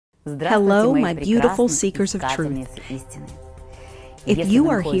Hello, my beautiful seekers of truth. If you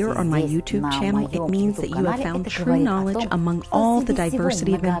are here on my YouTube channel, it means that you have found true knowledge among all the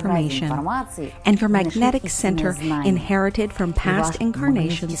diversity of information, and your magnetic center, inherited from past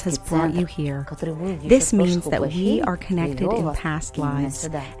incarnations, has brought you here. This means that we are connected in past lives,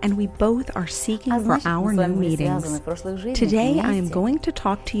 and we both are seeking for our new meetings. Today, I am going to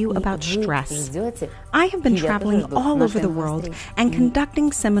talk to you about stress. I have been traveling all over the world and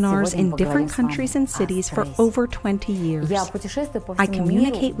conducting seminars in different countries and cities for over 20 years. I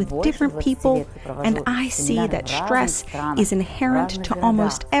communicate with different people, and I see that stress is inherent to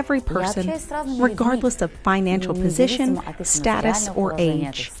almost every person, regardless of financial position, status, or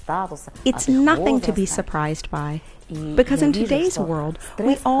age. It's nothing to be surprised by, because in today's world,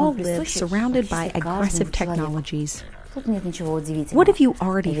 we all live surrounded by aggressive technologies. What if you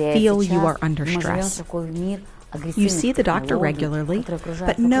already feel you are under stress? You see the doctor regularly,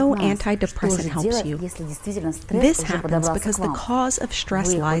 but no antidepressant helps you. This happens because the cause of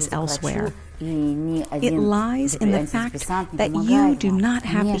stress lies elsewhere. It lies in the fact that you do not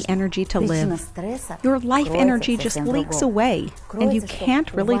have the energy to live. Your life energy just leaks away, and you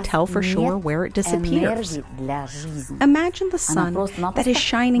can't really tell for sure where it disappears. Imagine the sun that is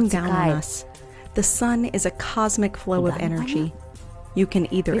shining down on us. The sun is a cosmic flow of energy. You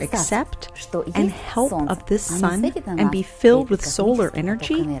can either accept and help of this sun and be filled with solar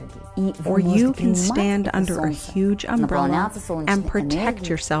energy, or you can stand under a huge umbrella and protect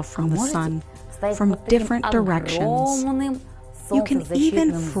yourself from the sun from different directions. You can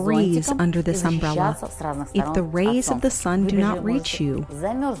even freeze under this umbrella if the rays of the sun do not reach you.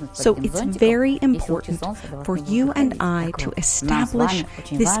 So it's very important for you and I to establish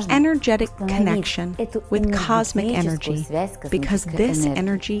this energetic connection with cosmic energy, because this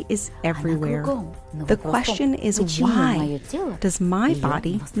energy is everywhere. The question is, why does my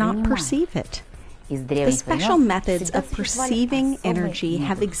body not perceive it? The special methods of perceiving energy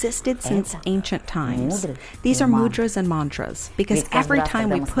have existed since ancient times. These are mudras and mantras, because every time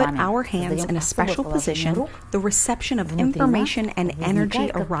we put our hands in a special position, the reception of information and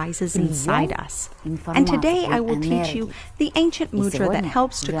energy arises inside us. And today I will teach you the ancient mudra that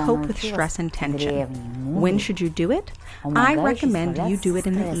helps to cope with stress and tension. When should you do it? I recommend you do it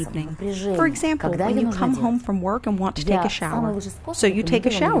in the evening. For example, when you come home from work and want to take a shower. So you take a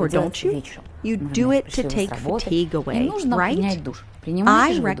shower, don't you? You do it to take fatigue away, right?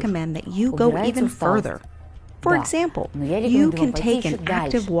 I recommend that you go even further. For example, you can take an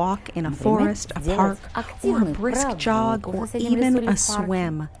active walk in a forest, a park, or a brisk jog, or even a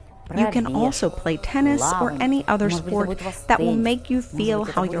swim. You can also play tennis or any other sport that will make you feel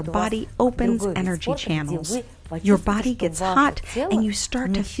how your body opens energy channels. Your body gets hot and you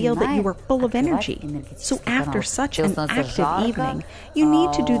start to feel that you are full of energy. So after such an active evening, you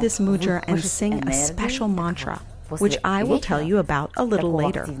need to do this mudra and sing a special mantra, which I will tell you about a little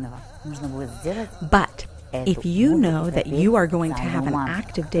later. But if you know that you are going to have an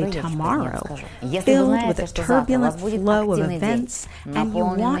active day tomorrow, filled with a turbulent flow of events, and you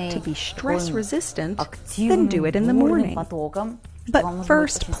want to be stress-resistant, then do it in the morning. But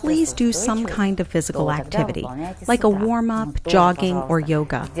first, please do some kind of physical activity, like a warm-up, jogging, or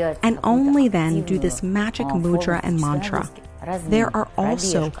yoga, and only then do this magic mudra and mantra. There are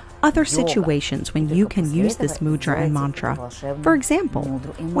also other situations when you can use this mudra and mantra. For example,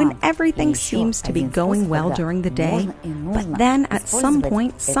 when everything seems to be going well during the day, but then at some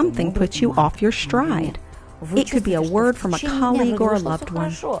point something puts you off your stride. It could be a word from a colleague or a loved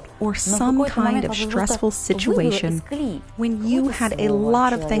one, or some kind of stressful situation when you had a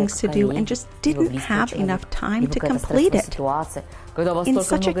lot of things to do and just didn't have enough time to complete it. In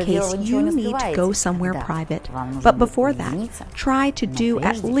such a case, you need to go somewhere private. But before that, try to do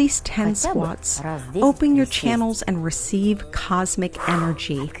at least 10 squats. Open your channels and receive cosmic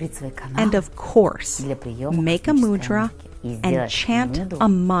energy. And of course, make a mudra and chant a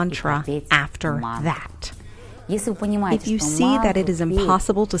mantra after that. If you see that it is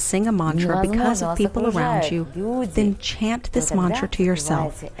impossible to sing a mantra because of people around you, then chant this mantra to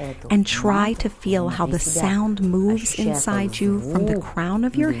yourself and try to feel how the sound moves inside you from the crown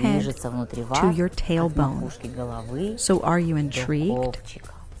of your head to your tailbone. So are you intrigued?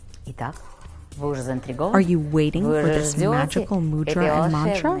 Are you waiting for this magical mudra and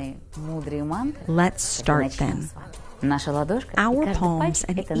mantra? Let's start then. Our palms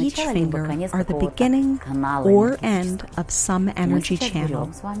and each finger are the beginning or end of some energy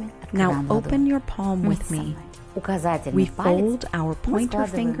channel. Now open your palm with me. We fold our pointer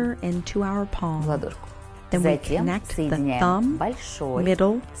finger into our palm. Then we connect the thumb,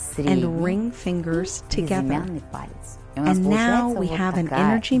 middle, and ring fingers together. And now we have an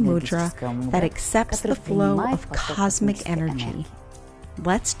energy mudra that accepts the flow of cosmic energy.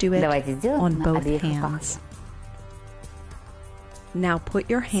 Let's do it on both hands. Now put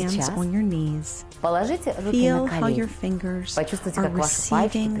your hands on your knees. Feel how your fingers are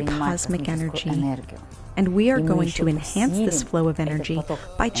receiving cosmic energy. And we are going to enhance this flow of energy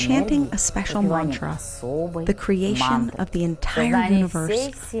by chanting a special mantra, the creation of the entire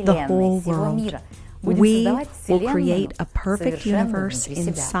universe, the whole world. We will create a perfect universe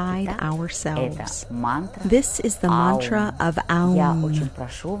inside ourselves. This is the mantra of Aum.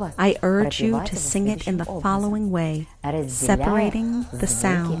 I urge you to sing it in the following way, separating the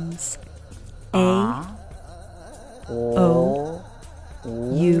sounds. A, O,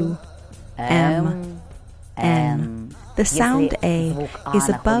 U, M, N. The sound A is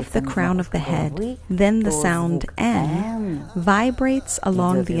above the crown of the head. Then the sound N vibrates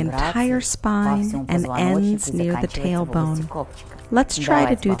along the entire spine and ends near the tailbone. Let's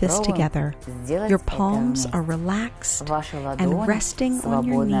try to do this together. Your palms are relaxed and resting on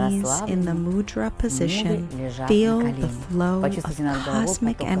your knees in the mudra position. Feel the flow of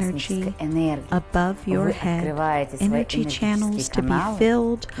cosmic energy above your head. Energy channels to be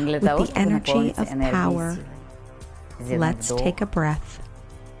filled with the energy of power. Let's take a breath.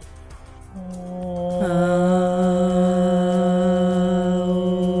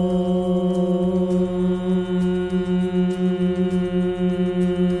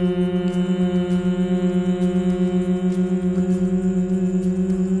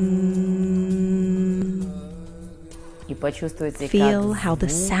 Feel how the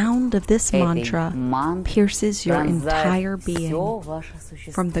sound of this mantra pierces your entire being,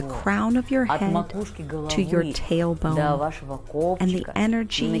 from the crown of your head to your tailbone, and the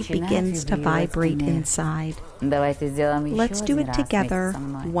energy begins to vibrate inside. Let's do it together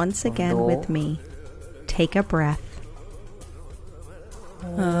once again with me. Take a breath.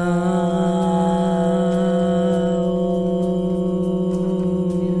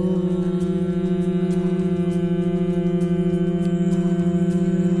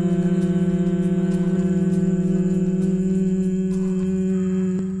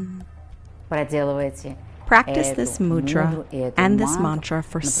 Practice this mudra and this mantra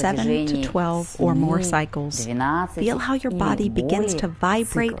for 7 to 12 or more cycles. Feel how your body begins to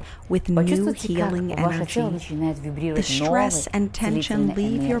vibrate with new healing energy. The stress and tension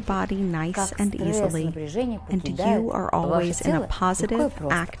leave your body nice and easily, and you are always in a positive,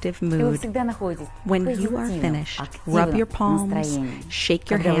 active mood. When you are finished, rub your palms, shake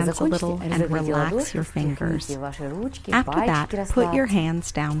your hands a little, and relax your fingers. After that, put your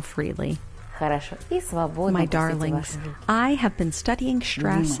hands down freely. My darlings, I have been studying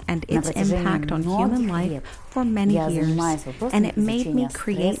stress and its impact on human life for many years, and it made me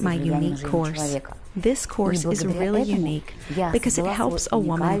create my unique course. This course is really unique because it helps a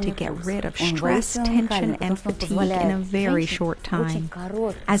woman to get rid of stress, tension, and fatigue in a very short time,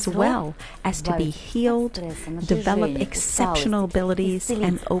 as well as to be healed, develop exceptional abilities,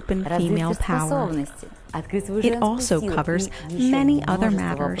 and open female power. It also covers many other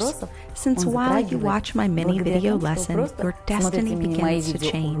matters, since while you watch my mini video lesson, your destiny begins to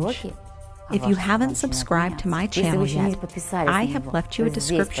change. If you haven't subscribed to my channel yet, I have left you a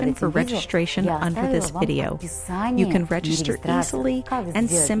description for registration under this video. You can register easily and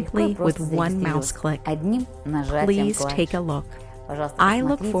simply with one mouse click. Please take a look. I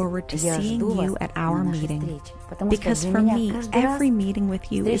look forward to seeing you at our meeting, because for me, every meeting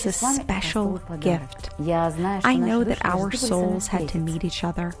with you is a special gift. I know that our souls had to meet each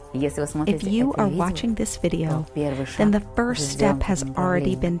other. If you are watching this video, then the first step has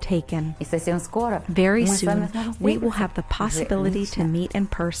already been taken. Very soon, we will have the possibility to meet in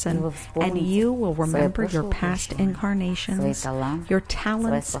person, and you will remember your past incarnations, your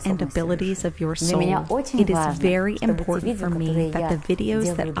talents and abilities of your soul. It is very important for me that the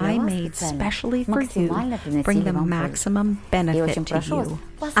videos that I made specially for you bring the maximum benefit to you.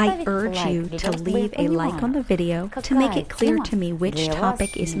 I urge you to leave a like on the video to make it clear to me which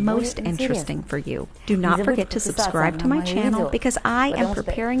topic is most interesting for you. Do not forget to subscribe to my channel, because I am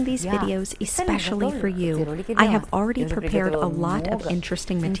preparing these videos especially for you. I have already prepared a lot of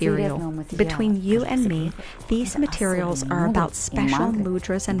interesting material. Between you and me, these materials are about special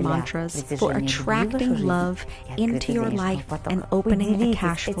mudras and mantras for attracting love into your life and opening a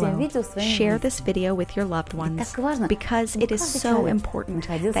cash flow. Share this video with your loved ones, because it is so important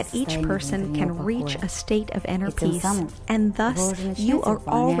that each person can reach a state of inner peace, and thus you are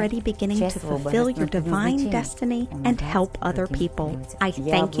already beginning to fulfill your divine destiny and help other people. I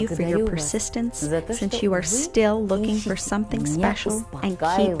thank you for your persistence, since you are still looking for something special, and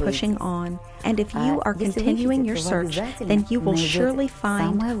keep pushing on. And if you are continuing your search, then you will surely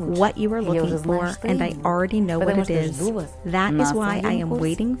find what you are looking for, and I already know what it is. That is why I am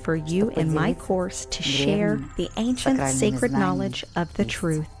waiting for you in my course to share the ancient sacred knowledge of the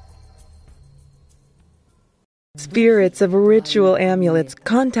truth. Spirits of ritual amulets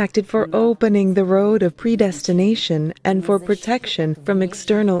contacted for opening the road of predestination and for protection from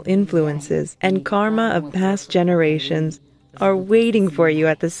external influences and karma of past generations are waiting for you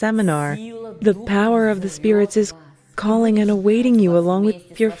at the seminar. The power of the spirits is calling and awaiting you along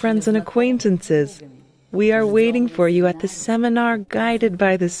with your friends and acquaintances. We are waiting for you at the seminar guided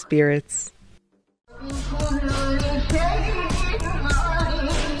by the spirits.